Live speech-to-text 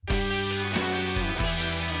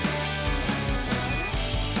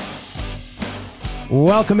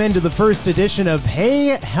Welcome into the first edition of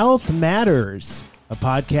Hey Health Matters, a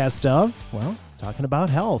podcast of, well, talking about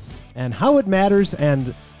health and how it matters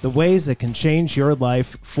and the ways it can change your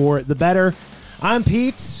life for the better. I'm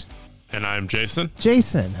Pete. And I'm Jason.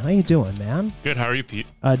 Jason, how you doing, man? Good. How are you, Pete?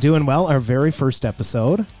 Doing well. Our very first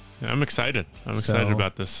episode. Yeah, I'm excited. I'm excited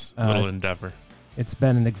about this little endeavor. It's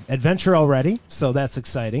been an adventure already, so that's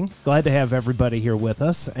exciting. Glad to have everybody here with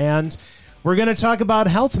us. And we're going to talk about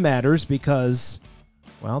health matters because,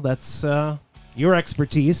 well, that's your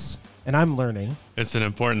expertise, and I'm learning. It's an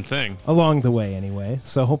important thing. Along the way, anyway.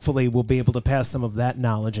 So hopefully we'll be able to pass some of that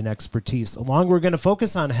knowledge and expertise along. We're going to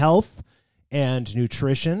focus on health and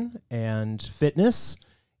nutrition and fitness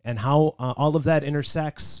and how all of that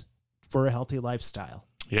intersects for a healthy lifestyle.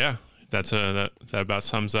 Yeah, that about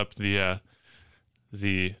sums up the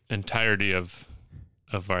entirety of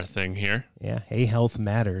our thing here. Yeah, Hey Health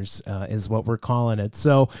Matters is what we're calling it.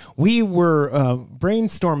 So we were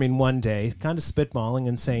brainstorming one day, kind of spitballing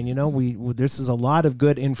and saying, you know, this is a lot of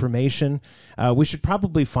good information. We should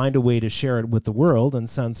probably find a way to share it with the world. And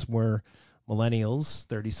since we're millennials,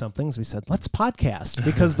 30-somethings, we said, let's podcast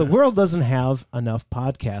because the world doesn't have enough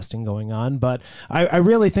podcasting going on. But I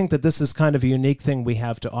really think that this is kind of a unique thing we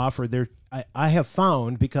have to offer. I have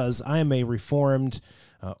found, because I am a reformed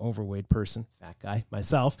overweight person, fat guy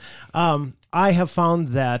myself, I have found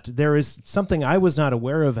that there is something I was not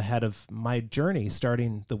aware of ahead of my journey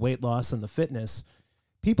starting the weight loss and the fitness.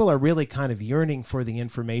 People are really kind of yearning for the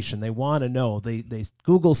information. They want to know. They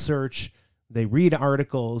Google search, they read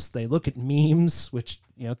articles, they look at memes, which,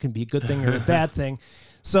 you know, can be a good thing or a bad thing.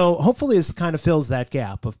 So hopefully this kind of fills that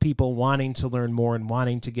gap of people wanting to learn more and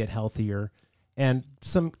wanting to get healthier, and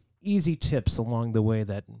some easy tips along the way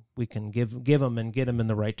that we can give them and get them in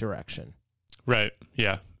the right direction. Right.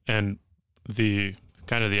 Yeah. And the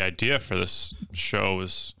idea for this show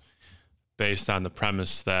is based on the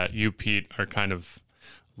premise that you, Pete, are kind of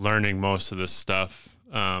learning most of this stuff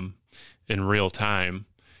in real time.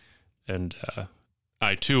 And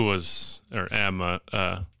I too am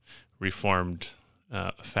a reformed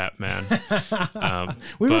fat man.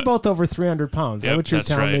 We were both over 300 pounds. Is that what you were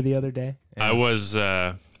telling me the other day? Yeah. I was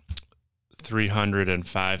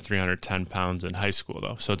 305, 310 pounds in high school,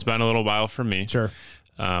 though. So it's been a little while for me. Sure.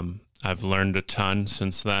 I've learned a ton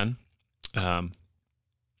since then.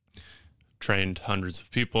 Trained hundreds of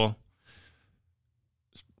people.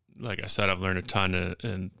 Like I said, I've learned a ton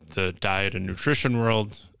in the diet and nutrition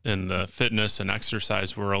world, in the fitness and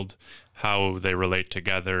exercise world, how they relate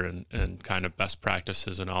together and kind of best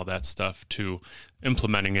practices and all that stuff to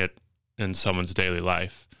implementing it in someone's daily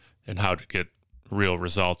life and how to get real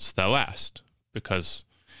results that last, because,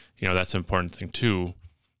 you know, that's an important thing too,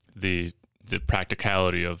 the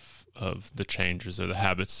practicality of the changes or the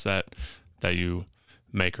habits that you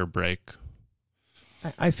make or break.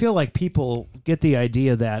 I feel like people get the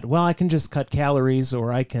idea that, well, I can just cut calories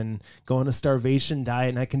or I can go on a starvation diet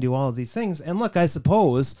and I can do all of these things. And look, I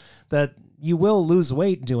suppose that you will lose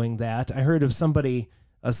weight doing that. I heard of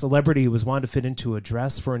a celebrity who was wanting to fit into a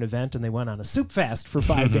dress for an event, and they went on a soup fast for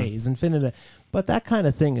 5 days and fit into. But that kind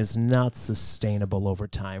of thing is not sustainable over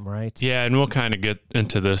time, right? Yeah, and we'll kind of get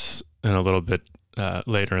into this in a little bit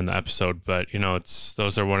later in the episode, but, you know,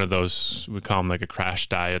 those are one of those, we call them like a crash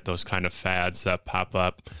diet, those kind of fads that pop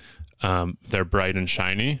up. They're bright and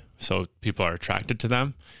shiny, so people are attracted to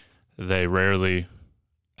them. They rarely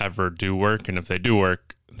ever do work, and if they do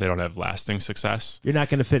work, they don't have lasting success. You're not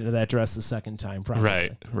going to fit into that dress the second time,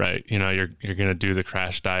 probably. Right. You know, you're going to do the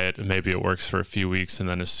crash diet, and maybe it works for a few weeks, and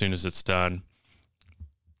then as soon as it's done,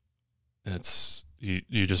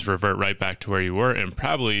 you just revert right back to where you were, and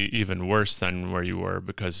probably even worse than where you were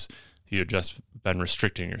because you had just been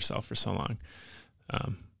restricting yourself for so long.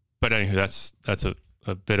 But anyway, that's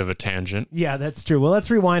a bit of a tangent. Yeah, that's true. Well, let's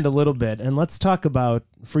rewind a little bit, and let's talk about,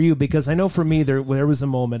 for you, because I know for me there was a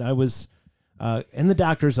moment I was in the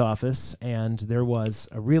doctor's office, and there was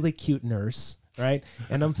a really cute nurse, right?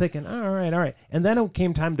 And I'm thinking, all right. And then it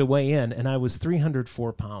came time to weigh in, and I was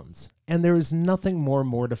 304 pounds. And there is nothing more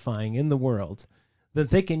mortifying in the world than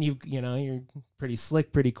thinking you're pretty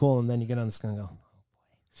slick, pretty cool, and then you get on the scale and go, oh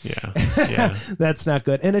boy. Yeah. That's not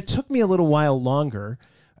good. And it took me a little while longer.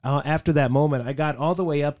 After that moment, I got all the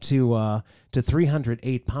way up to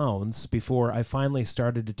 308 pounds before I finally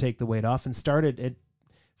started to take the weight off and started it.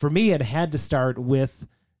 For me, it had to start with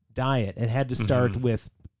diet. It had to start with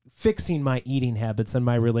fixing my eating habits and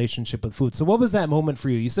my relationship with food. So what was that moment for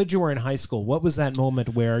you? You said you were in high school. What was that moment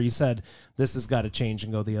where you said, this has got to change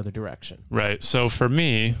and go the other direction? Right. So for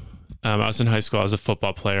me, I was in high school. I was a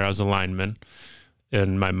football player. I was a lineman.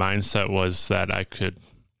 And my mindset was that I could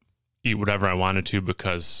eat whatever I wanted to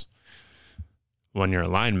because when you're a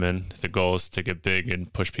lineman, the goal is to get big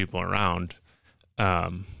and push people around.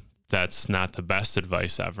 That's not the best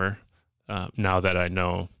advice ever. Now that I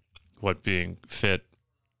know what being fit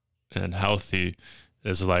and healthy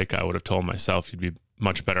is like, I would have told myself you'd be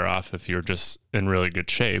much better off if you're just in really good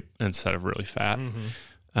shape instead of really fat.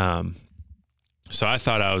 So I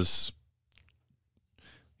thought I was,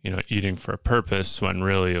 eating for a purpose when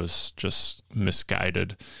really it was just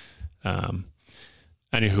misguided.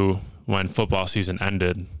 Anywho, when football season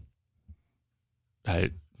ended,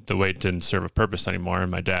 the weight didn't serve a purpose anymore, and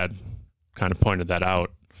my dad kind of pointed that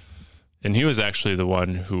out. And he was actually the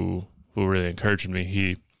one who really encouraged me.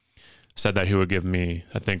 He said that he would give me,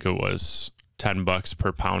 I think it was $10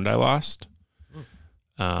 per pound I lost.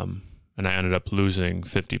 And I ended up losing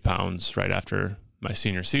 50 pounds right after my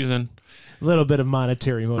senior season. A little bit of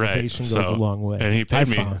monetary motivation goes a long way. And he paid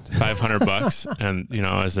me $500. And,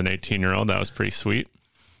 as an 18-year-old, that was pretty sweet.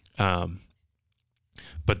 But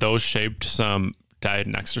those shaped some diet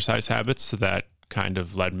and exercise habits that kind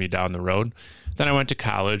of led me down the road. Then I went to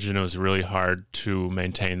college, and it was really hard to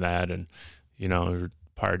maintain that, and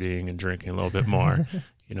partying and drinking a little bit more.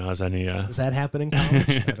 As any does that happen in college?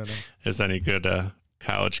 I don't know. As any good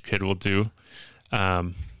college kid will do.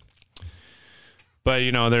 But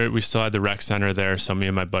we still had the rec center there, so me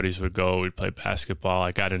and my buddies would go. We'd play basketball.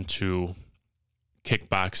 I got into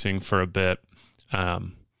kickboxing for a bit.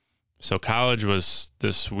 So college was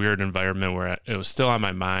this weird environment where it was still on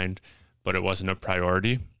my mind, but it wasn't a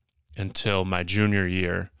priority until my junior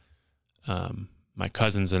year. My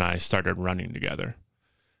cousins and I started running together.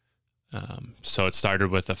 So it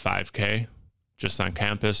started with a 5K just on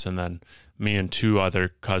campus, and then me and two other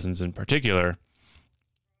cousins in particular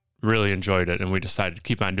really enjoyed it, and we decided to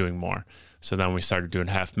keep on doing more. So then we started doing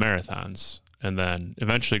half marathons, and then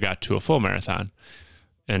eventually got to a full marathon.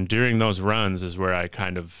 And during those runs is where I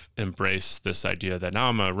kind of embraced this idea that now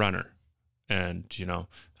I'm a runner, and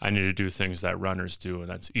I need to do things that runners do, and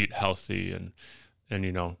that's eat healthy and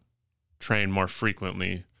train more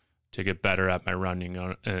frequently to get better at my running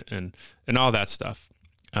and all that stuff.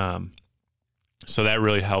 So that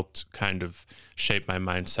really helped kind of shape my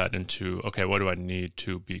mindset into, okay, what do I need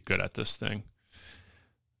to be good at this thing?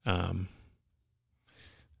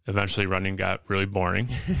 Eventually running got really boring.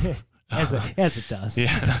 As it does.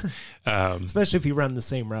 Yeah. Especially if you run the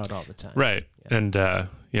same route all the time. Right. Yeah. And, it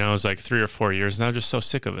was like 3 or 4 years, and I was just so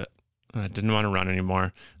sick of it. I didn't want to run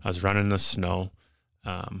anymore. I was running in the snow.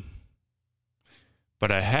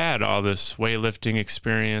 But I had all this weightlifting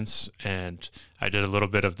experience, and I did a little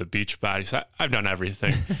bit of the beach body. So I've done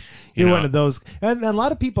everything. You're one of those. And a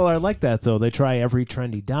lot of people are like that, though. They try every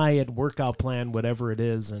trendy diet, workout plan, whatever it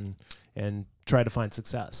is, and try to find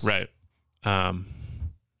success. Right. And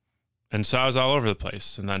so I was all over the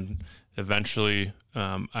place. And then eventually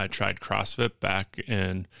I tried CrossFit back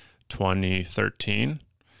in 2013.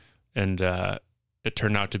 And it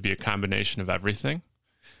turned out to be a combination of everything.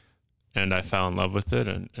 And I fell in love with it.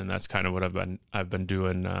 And that's kind of what I've been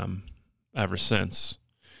doing ever since.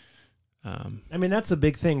 That's a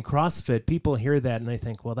big thing. CrossFit, people hear that and they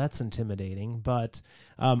think, well, that's intimidating. But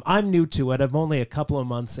I'm new to it. I'm only a couple of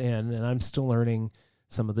months in, and I'm still learning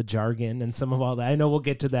some of the jargon and some of all that. I know we'll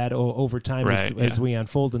get to that over time as we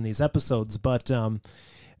unfold in these episodes. But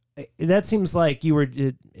that seems like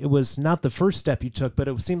it was not the first step you took, but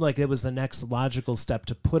it seemed like it was the next logical step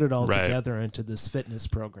to put it all together into this fitness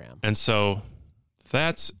program. And so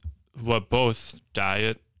that's what both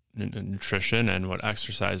diet and nutrition and what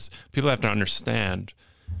exercise, people have to understand.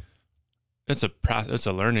 It's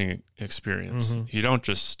a learning experience. Mm-hmm. You don't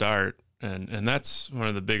just start. And that's one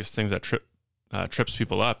of the biggest things that trips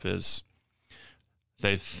people up is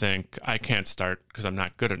they think, I can't start because I'm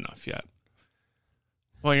not good enough yet.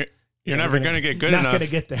 Well, you're never going to get good enough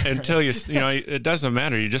get there, until it doesn't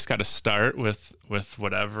matter. You just got to start with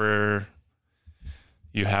whatever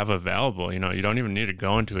you have available. You don't even need to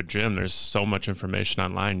go into a gym. There's so much information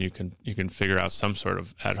online. You can figure out some sort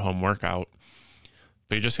of at-home workout.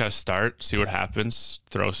 But you just got to start, see what happens,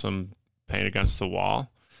 throw some paint against the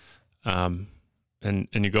wall. And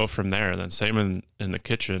you go from there. And then same in the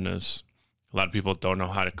kitchen is a lot of people don't know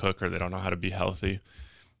how to cook, or they don't know how to be healthy.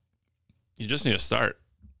 You just need to start.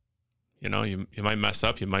 You might mess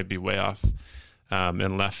up. You might be way off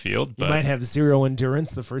in left field. But you might have zero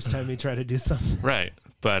endurance the first time you try to do something. Right.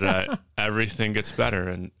 But everything gets better,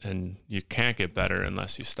 and you can't get better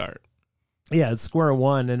unless you start. Yeah, it's square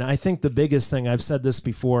one. And I think the biggest thing, I've said this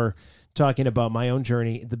before, talking about my own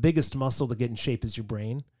journey, the biggest muscle to get in shape is your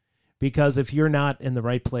brain. Because if you're not in the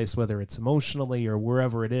right place, whether it's emotionally or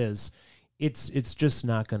wherever it is, it's just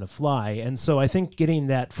not going to fly. And so I think getting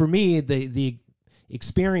that, for me, the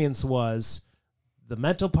experience was the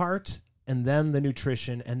mental part and then the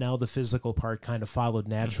nutrition, and now the physical part kind of followed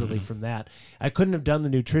naturally from that. I couldn't have done the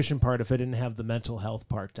nutrition part if I didn't have the mental health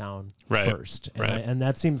part down first. And, and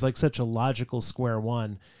that seems like such a logical square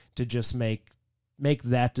one to just make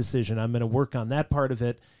that decision. I'm going to work on that part of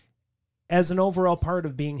it as an overall part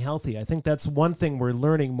of being healthy. I think that's one thing we're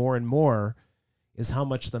learning more and more is how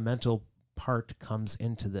much the mental part comes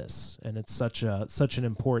into this. And it's such an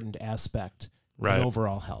important aspect of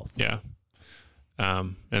overall health. Yeah.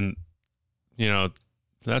 And you know,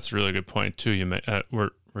 that's a really good point too.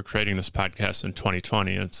 We're creating this podcast in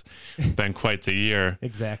 2020. It's been quite the year.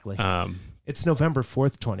 Exactly. It's November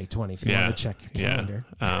 4th, 2020. If you want to check your calendar.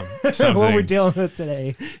 What we're dealing with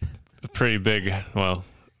today. Pretty big. Well,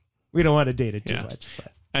 we don't want to date it too much.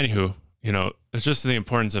 But. Anywho, you know, it's just the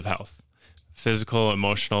importance of health: physical,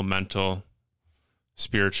 emotional, mental,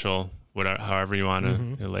 spiritual, whatever, however you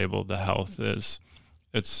want to label the health is.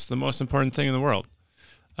 It's the most important thing in the world.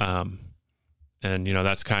 And, you know,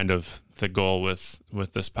 that's kind of the goal with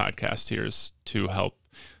this podcast here, is to help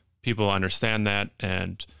people understand that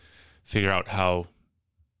and figure out how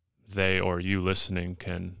they or you listening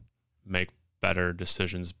can make better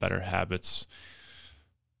decisions, better habits,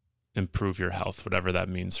 improve your health, whatever that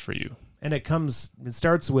means for you. And it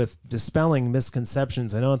starts with dispelling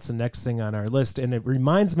misconceptions. I know it's the next thing on our list. And it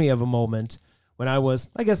reminds me of a moment when I was,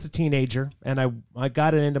 I guess, a teenager, and I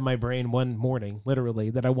got it into my brain one morning, literally,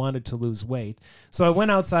 that I wanted to lose weight. So I went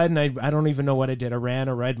outside, and I don't even know what I did. I ran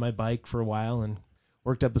or ride my bike for a while and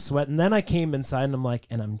worked up a sweat. And then I came inside, and I'm like,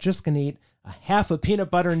 and I'm just going to eat a half a peanut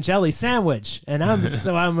butter and jelly sandwich. And I'm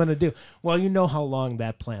going to do. Well, you know how long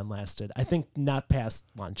that plan lasted. I think not past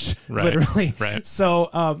lunch, literally. Right.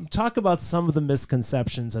 So talk about some of the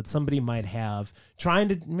misconceptions that somebody might have, trying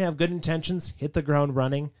to have good intentions, hit the ground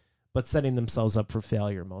running, but setting themselves up for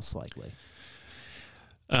failure, most likely.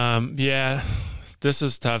 Yeah, this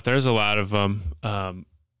is tough. There's a lot of them.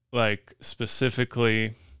 Like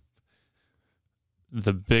specifically,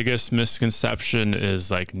 the biggest misconception is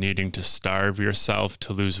like needing to starve yourself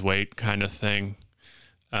to lose weight kind of thing.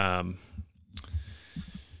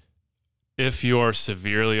 If you're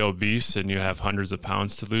severely obese and you have hundreds of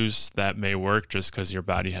pounds to lose, that may work just because your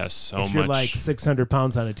body has so much. If you're like 600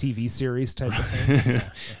 pounds on a TV series type of thing.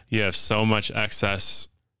 You have so much excess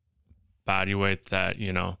body weight that,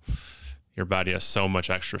 you know, your body has so much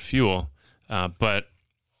extra fuel. But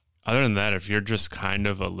other than that, if you're just kind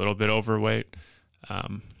of a little bit overweight,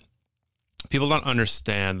 people don't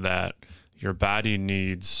understand that your body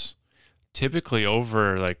needs typically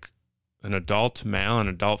over like an adult male and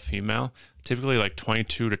adult female, typically like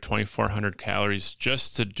 22 to 2,400 calories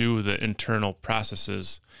just to do the internal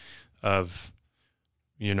processes of,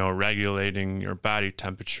 you know, regulating your body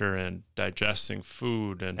temperature and digesting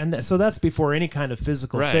food. So that's before any kind of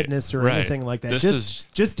physical fitness or anything like that.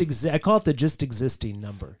 I call it the just existing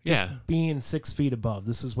number. Just being 6 feet above.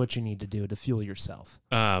 This is what you need to do to fuel yourself.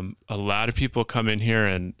 A lot of people come in here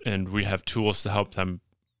and we have tools to help them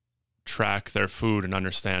track their food and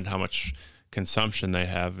understand how much consumption they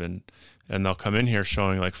have, and they'll come in here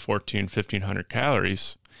showing like 1,500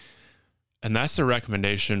 calories, and that's the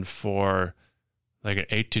recommendation for like an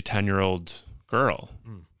 8 to 10-year-old girl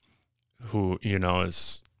who, you know,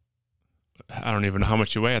 is, I don't even know how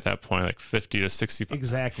much you weigh at that point, like 50 to 60 pounds.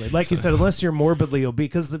 Exactly. Like you said, unless you're morbidly obese,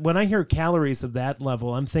 because when I hear calories of that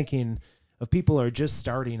level, I'm thinking of people who are just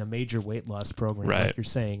starting a major weight loss program, like you're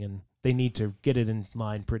saying, and they need to get it in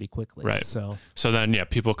line pretty quickly. Right. So then,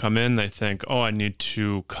 people come in, they think, oh, I need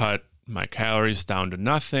to cut my calories down to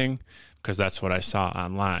nothing because that's what I saw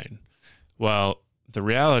online. Well, the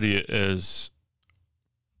reality is,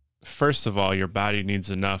 first of all, your body needs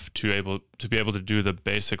enough to be able to do the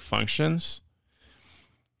basic functions.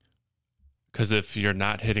 Because if you're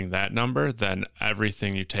not hitting that number, then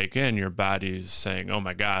everything you take in, your body's saying, oh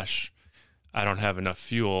my gosh, I don't have enough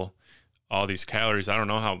fuel. All these calories, I don't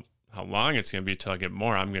know how long it's going to be till I get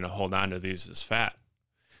more. I'm going to hold on to these as fat.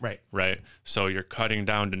 Right. So you're cutting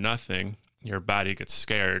down to nothing. Your body gets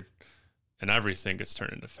scared and everything gets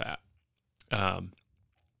turned into fat.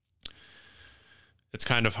 It's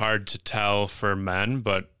kind of hard to tell for men,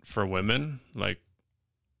 but for women, like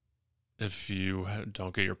if you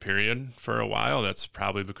don't get your period for a while, that's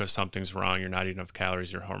probably because something's wrong. You're not eating enough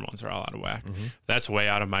calories. Your hormones are all out of whack. That's way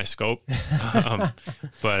out of my scope.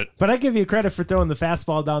 But I give you credit for throwing the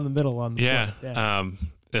fastball down the middle on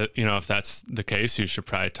the you know, if that's the case, you should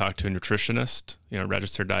probably talk to a nutritionist, you know,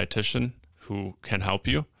 registered dietitian who can help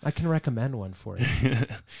you. I can recommend one for you.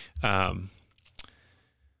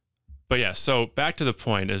 But yeah, so back to the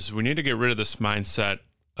point is we need to get rid of this mindset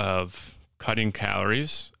of cutting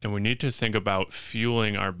calories, and we need to think about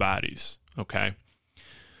fueling our bodies. Okay.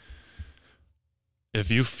 if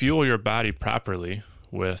you fuel your body properly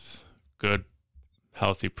with good,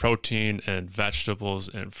 healthy protein and vegetables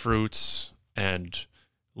and fruits and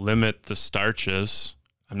limit the starches,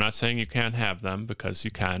 I'm not saying you can't have them because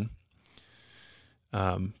you can.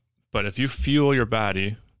 But if you fuel your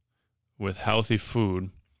body with healthy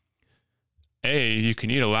food, you can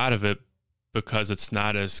eat a lot of it because it's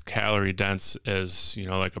not as calorie dense as,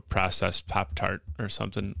 like a processed Pop-Tart or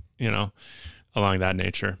something, along that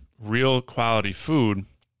nature. Real quality food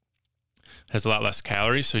has a lot less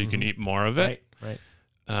calories, so you can eat more of it.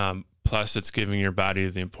 Right. Plus, it's giving your body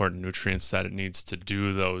the important nutrients that it needs to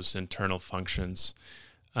do those internal functions.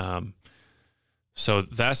 So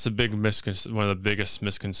that's the big one of the biggest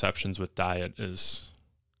misconceptions with diet is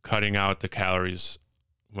cutting out the calories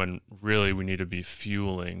when really we need to be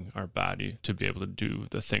fueling our body to be able to do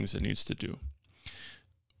the things it needs to do.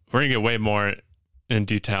 We're going to get way more in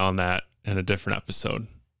detail on that in a different episode.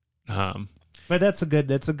 But that's a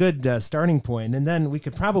good starting point. And then we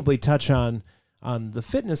could probably touch on the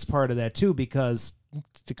fitness part of that too, because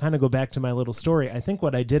to kind of go back to my little story, I think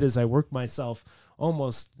what I did is I worked myself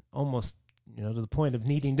almost to the point of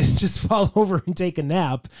needing to just fall over and take a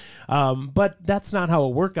nap. But that's not how a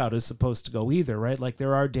workout is supposed to go either, right? Like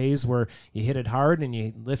there are days where you hit it hard and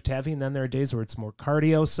you lift heavy, and then there are days where it's more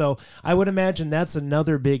cardio. So I would imagine that's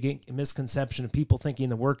another big misconception of people thinking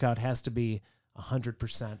the workout has to be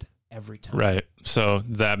 100% every time. Right. So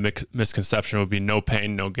that misconception would be no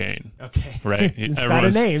pain, no gain. Okay. Right. It's got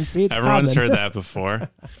a name. See, it's everyone's common. heard that before.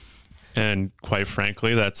 And quite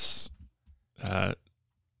frankly, that's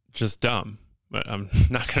just dumb. But I'm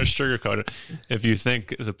not going to sugarcoat it. If you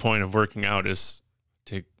think the point of working out is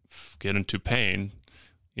to get into pain,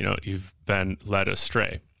 you've been led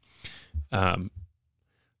astray.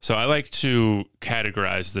 So I like to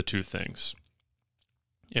categorize the two things.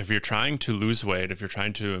 If you're trying to lose weight, if you're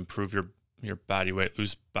trying to improve your body weight,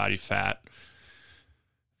 lose body fat,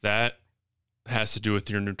 that has to do with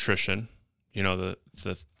your nutrition,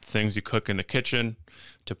 the things you cook in the kitchen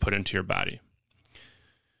to put into your body.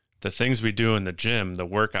 The things we do in the gym, the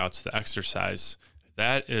workouts, the exercise,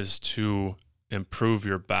 that is to improve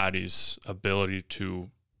your body's ability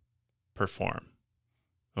to perform.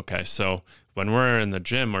 Okay, so when we're in the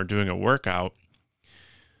gym or doing a workout,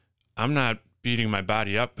 I'm not beating my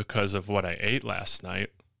body up because of what I ate last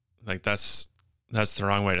night. Like that's the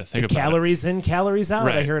wrong way to think about it. Calories in, calories out.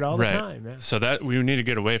 Right, I hear it all the right. time. Yeah. So that we need to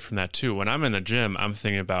get away from that too. When I'm in the gym, I'm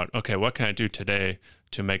thinking about, okay, what can I do today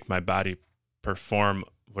to make my body perform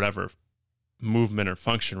whatever movement or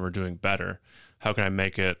function we're doing better? How can I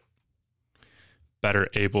make it better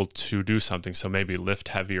able to do something? So maybe lift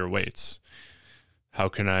heavier weights. How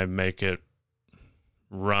can I make it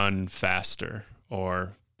run faster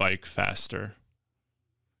or bike faster?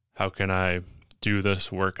 How can I do this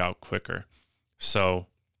workout quicker? So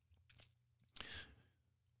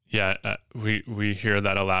yeah, we hear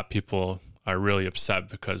that a lot. People are really upset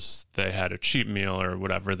because they had a cheat meal or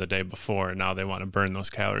whatever the day before, and now they want to burn those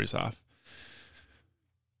calories off.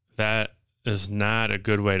 That is not a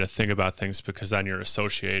good way to think about things, because then you're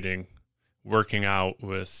associating working out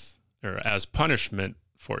with or as punishment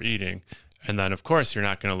for eating. And then, of course, you're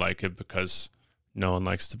not going to like it because no one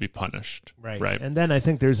likes to be punished. Right. And then I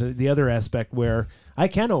think there's the other aspect where I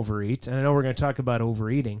can overeat. And I know we're going to talk about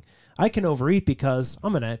overeating. I can overeat because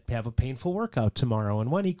I'm going to have a painful workout tomorrow, and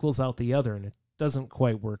one equals out the other. And it doesn't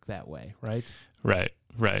quite work that way. Right.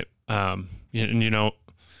 Right. And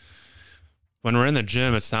when we're in the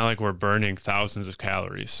gym, it's not like we're burning thousands of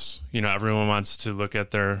calories. Everyone wants to look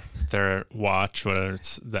at their watch, whether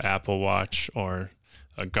it's the Apple Watch or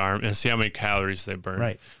a Garmin, and see how many calories they burn.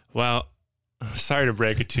 Right. Well, sorry to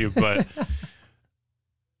break it to you, but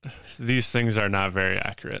these things are not very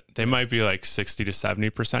accurate. They might be like 60 to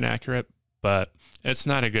 70% accurate, but it's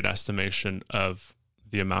not a good estimation of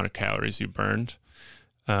the amount of calories you burned.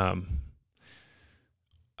 I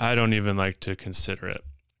don't even like to consider it.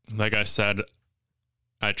 Like I said,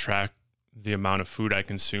 I track the amount of food I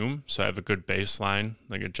consume, so I have a good baseline,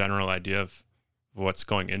 like a general idea of what's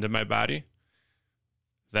going into my body.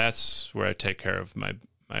 That's where I take care of my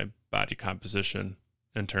body composition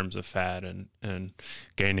in terms of fat and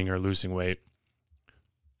gaining or losing weight.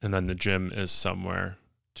 And then the gym is somewhere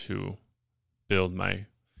to build my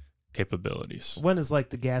capabilities. One is like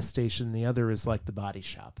the gas station, the other is like the body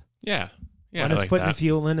shop. Yeah. One is putting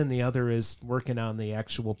fuel in, and the other is working on the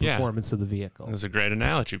actual performance of the vehicle. That's a great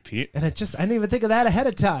analogy, Pete. And I didn't even think of that ahead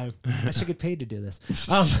of time. I should get paid to do this.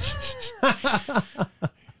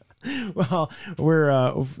 Well,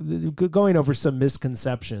 we're going over some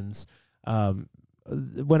misconceptions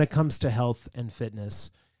when it comes to health and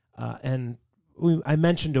fitness. I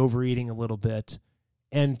mentioned overeating a little bit.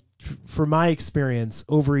 and for my experience,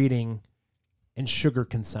 overeating and sugar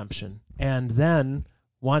consumption, and then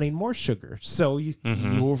wanting more sugar. So you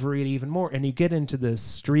overeat even more, and you get into this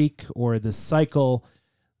streak or this cycle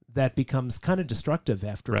that becomes kind of destructive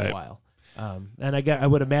after a while. And I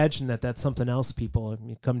would imagine that that's something else people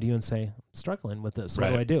come to you and say, I'm struggling with this. What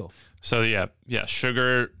do I do? So yeah,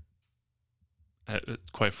 sugar,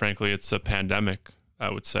 quite frankly, it's a pandemic,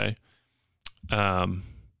 I would say,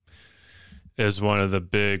 is one of the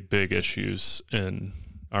big issues in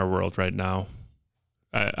our world right now.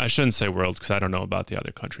 I shouldn't say world because I don't know about the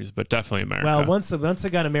other countries, but definitely America. Well, once I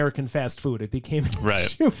got American fast food, it became an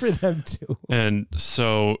issue for them too. And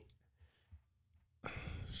so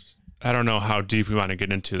I don't know how deep we want to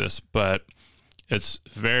get into this, but it's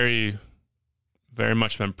very, very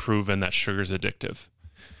much been proven that sugar is addictive.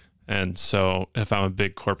 And so if I'm a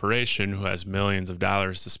big corporation who has millions of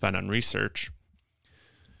dollars to spend on research,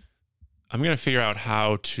 I'm going to figure out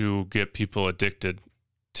how to get people addicted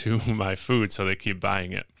to my food so they keep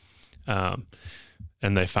buying it.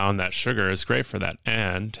 And they found that sugar is great for that.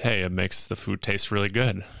 And hey, it makes the food taste really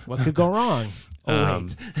good. What could go wrong?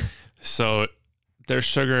 Wait. So there's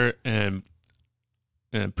sugar in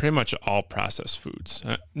pretty much all processed foods.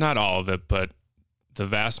 Not all of it, but the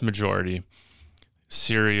vast majority.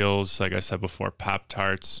 Cereals, like I said before,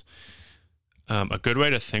 Pop-Tarts. A good way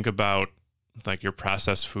to think about like your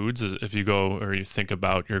processed foods is if you go or you think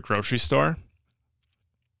about your grocery store.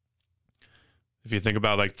 If you think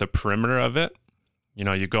about like the perimeter of it,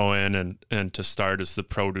 you go in and to start is the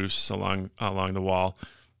produce along the wall.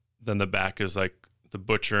 Then the back is like the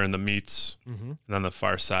butcher and the meats. And then the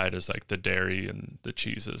far side is like the dairy and the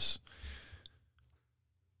cheeses.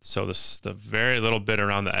 So the very little bit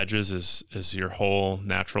around the edges is your whole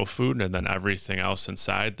natural food. And then everything else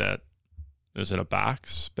inside that is in a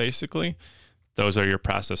box, basically. Those are your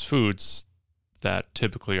processed foods that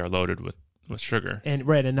typically are loaded with sugar. And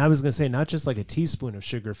I was going to say, not just like a teaspoon of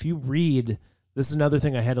sugar. If you read, this is another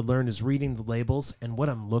thing I had to learn, is reading the labels and what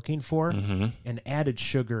I'm looking for. And added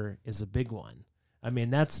sugar is a big one. I mean,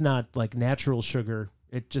 that's not like natural sugar.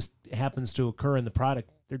 It just happens to occur in the product.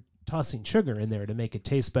 They're tossing sugar in there to make it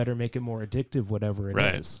taste better, make it more addictive, whatever it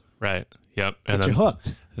is. Right. Yep. And you're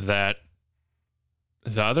hooked. The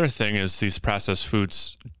other thing is these processed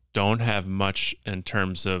foods don't have much in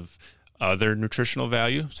terms of other nutritional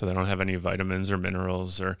value. So they don't have any vitamins or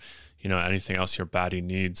minerals or, anything else your body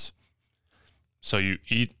needs. So you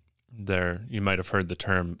eat you might have heard the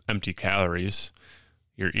term empty calories.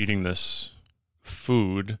 You're eating this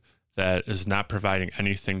food that is not providing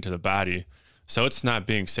anything to the body. So it's not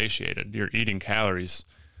being satiated. You're eating calories,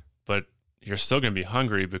 but you're still going to be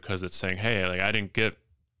hungry because it's saying, hey, like I didn't get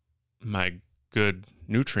my good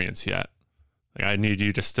nutrients yet. Like I need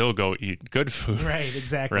you to still go eat good food. Right,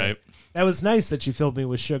 exactly. Right. That was nice that you filled me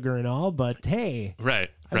with sugar and all, but hey, I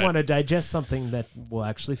want to digest something that will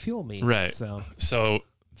actually fuel me. Right. So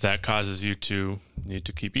that causes you to need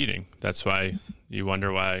to keep eating. That's why you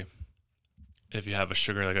wonder why if you have a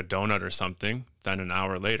sugar like a donut or something, then an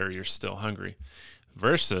hour later you're still hungry.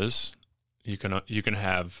 Versus you can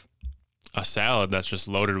have a salad that's just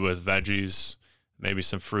loaded with veggies, maybe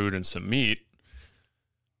some fruit and some meat,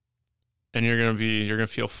 and you're gonna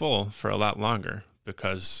feel full for a lot longer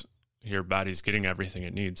because your body's getting everything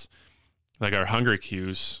it needs. Like our hunger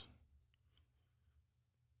cues,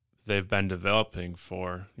 they've been developing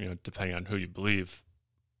for, depending on who you believe,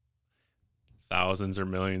 thousands or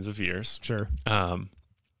millions of years. Sure.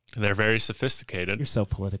 They're very sophisticated. You're so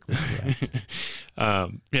politically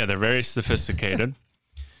correct. They're very sophisticated.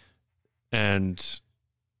 And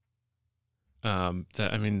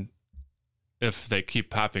if they keep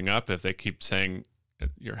popping up, if they keep saying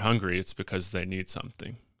you're hungry, it's because they need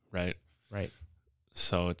something, right? Right.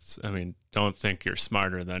 So don't think you're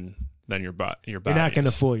smarter than your body. You're not going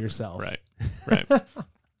to fool yourself. Right.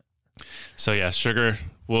 So yeah, sugar.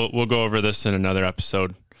 We'll go over this in another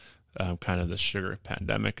episode, kind of the sugar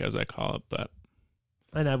pandemic, as I call it.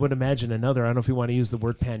 And I would imagine another. I don't know if you want to use the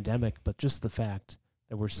word pandemic, but just the fact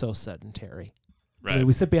that we're so sedentary. Right. I mean,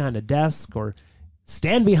 we sit behind a desk or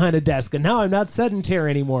stand behind a desk, and now I'm not sedentary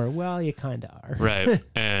anymore. Well, you kind of are. Right.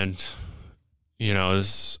 And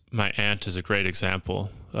my aunt is a great example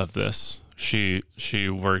of this. She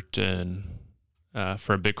worked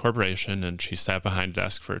for a big corporation, and she sat behind a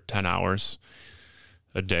desk for 10 hours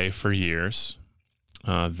a day for years.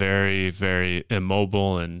 Very, very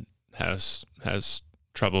immobile and has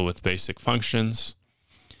trouble with basic functions.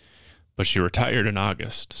 But she retired in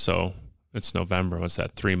August, so it's November. What's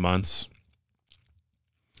that? 3 months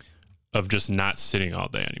of just not sitting all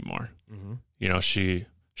day anymore. Mm-hmm.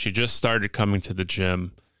 She just started coming to the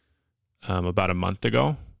gym about a month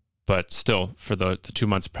ago, but still for the 2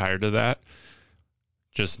 months prior to that,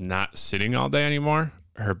 just not sitting all day anymore,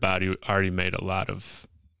 her body already made a lot of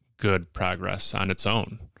good progress on its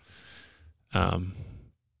own.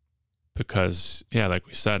 Because like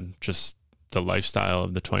we said, just the lifestyle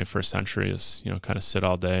of the 21st century is, kind of sit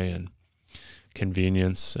all day and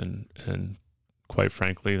convenience and quite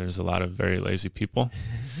frankly, there's a lot of very lazy people.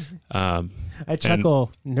 I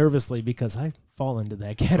chuckle nervously because I fall into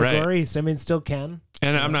that category. Right. I mean, still can.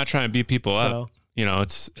 And I'm not trying to beat people So- up.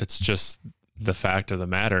 It's just the fact of the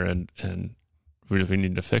matter, and we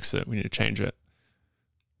need to fix it. We need to change it.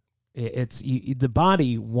 The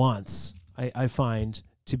body wants, I find,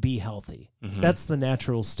 to be healthy. Mhm. That's the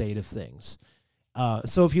natural state of things.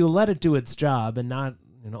 So if you let it do its job and not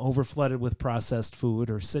overflood it with processed food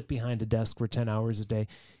or sit behind a desk for 10 hours a day,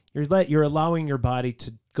 you're allowing your body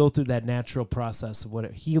to go through that natural process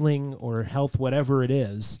of healing or health, whatever it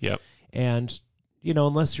is. Yep. And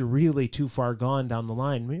unless you're really too far gone down the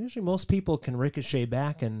line, usually most people can ricochet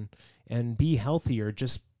back and be healthier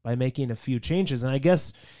just by making a few changes. And I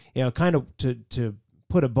guess, kind of to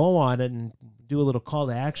put a bow on it and do a little call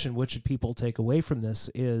to action, what should people take away from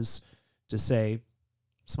this is to say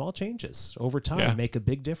small changes over time make a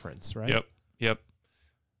big difference, right? Yep.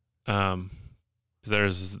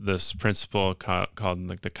 There's this principle called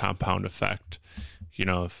like the compound effect.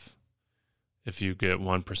 If you get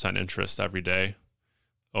 1% interest every day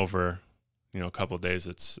over, a couple of days,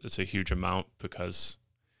 it's a huge amount because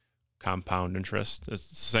compound interest. It's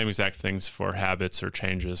the same exact things for habits or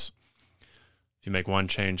changes. If you make one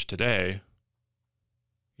change today,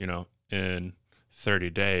 in 30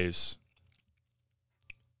 days,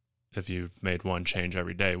 if you've made one change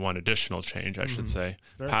every day, one additional change, I should say,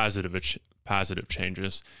 Sure. positive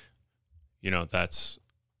changes, that's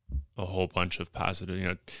a whole bunch of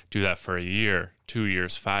positive, do that for a year, 2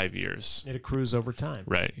 years, 5 years. It accrues over time.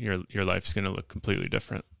 Right. Your life's going to look completely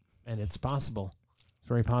different. And it's possible. It's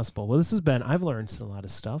very possible. Well, I've learned a lot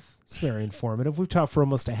of stuff. It's very informative. We've talked for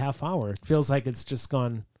almost a half hour. It feels like it's just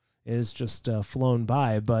flown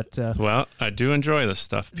by, but Well, I do enjoy this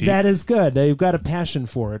stuff, Pete. that is good. You've got a passion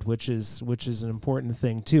for it, which is an important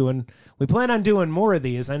thing too. And we plan on doing more of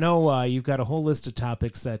these. I know you've got a whole list of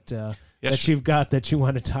topics that you've got that you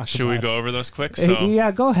want to talk about. Should we go over those quick? So,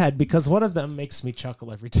 Yeah, go ahead, because one of them makes me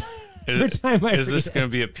chuckle every time. Is this going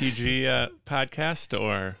to be a PG podcast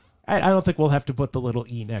or? I don't think we'll have to put the little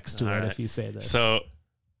E next to All it right. if you say this. So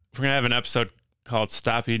we're going to have an episode called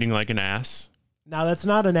Stop Eating Like an Ass. Now, that's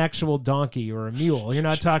not an actual donkey or a mule. You're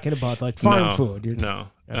not talking about like farm food. No.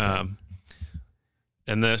 Okay.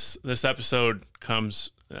 And this episode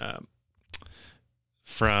comes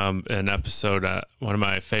from an episode, one of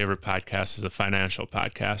my favorite podcasts is a financial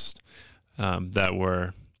podcast that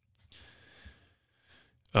we're,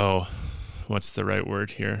 what's the right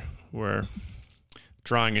word here? We're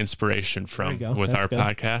drawing inspiration from with That's our good.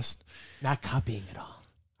 podcast. Not copying at all.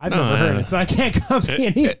 I've never heard it, so I can't copy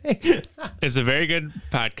anything. It's a very good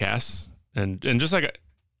podcast, and just like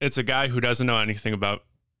it's a guy who doesn't know anything about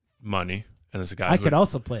money, and it's a guy I could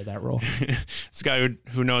also play that role. it's a guy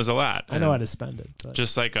who knows a lot. I know how to spend it. But.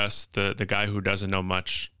 Just like us, the guy who doesn't know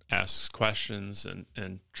much asks questions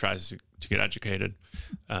and tries to get educated.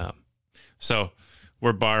 So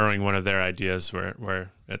we're borrowing one of their ideas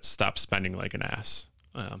where it's stop spending like an ass.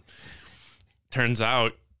 Turns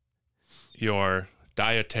out your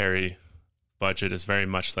dietary budget is very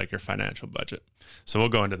much like your financial budget. So we'll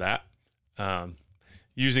go into that.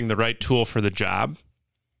 Using the right tool for the job.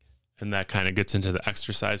 And that kind of gets into the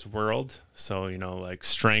exercise world. So, like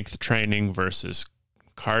strength training versus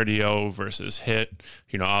cardio versus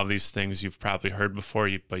HIIT, all these things you've probably heard before,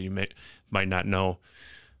 but you might not know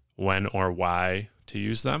when or why to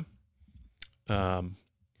use them.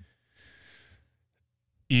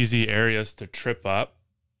 Easy areas to trip up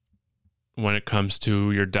when it comes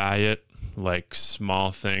to your diet, like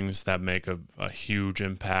small things that make a huge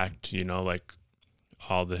impact, like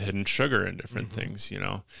all the hidden sugar and different things,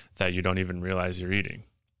 that you don't even realize you're eating.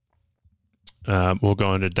 We'll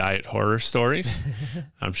go into diet horror stories.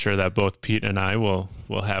 I'm sure that both Pete and I will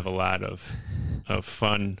have a lot of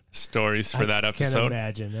fun stories for that episode. I can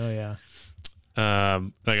imagine. Oh, yeah.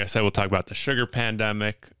 Like I said, we'll talk about the sugar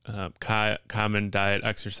pandemic, common diet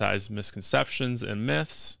exercise misconceptions and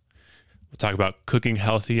myths. We'll talk about cooking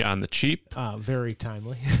healthy on the cheap. Very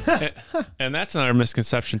timely. And that's another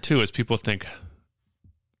misconception too, is people think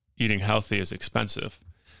eating healthy is expensive.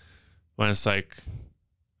 When it's like,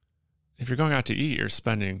 if you're going out to eat, you're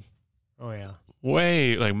spending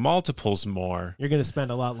way like multiples more. You're going to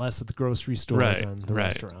spend a lot less at the grocery store than the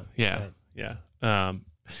restaurant. Yeah.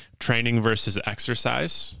 Training versus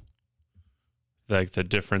exercise. like the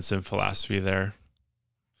difference in philosophy there,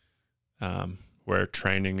 where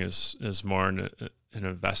training is more an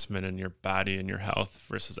investment in your body and your health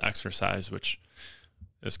versus exercise, which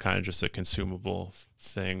is kind of just a consumable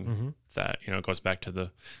thing that, you know, goes back to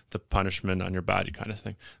the punishment on your body kind of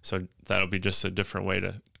thing. So that'll be just a different way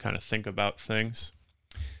to kind of think about things.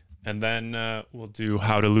 And then we'll do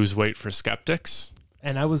how to lose weight for skeptics.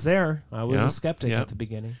 And I was there. I was a skeptic at the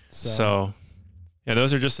beginning. So yeah,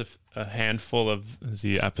 those are just a handful of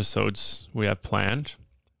the episodes we have planned.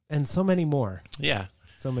 And so many more. Yeah.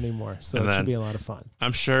 So many more. So it should be a lot of fun.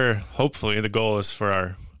 I'm sure, hopefully, the goal is for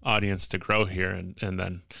our audience to grow here, and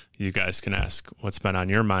then you guys can ask what's been on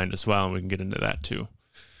your mind as well, and we can get into that too.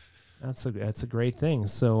 That's a great thing.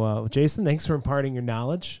 So, Jason, thanks for imparting your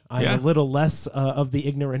knowledge. I'm a little less of the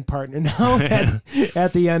ignorant partner now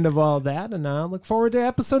at the end of all that, and I look forward to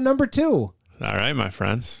episode number 2. All right, my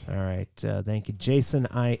friends. All right. Thank you, Jason.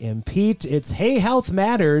 I am Pete. It's Hey Health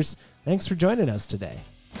Matters. Thanks for joining us today.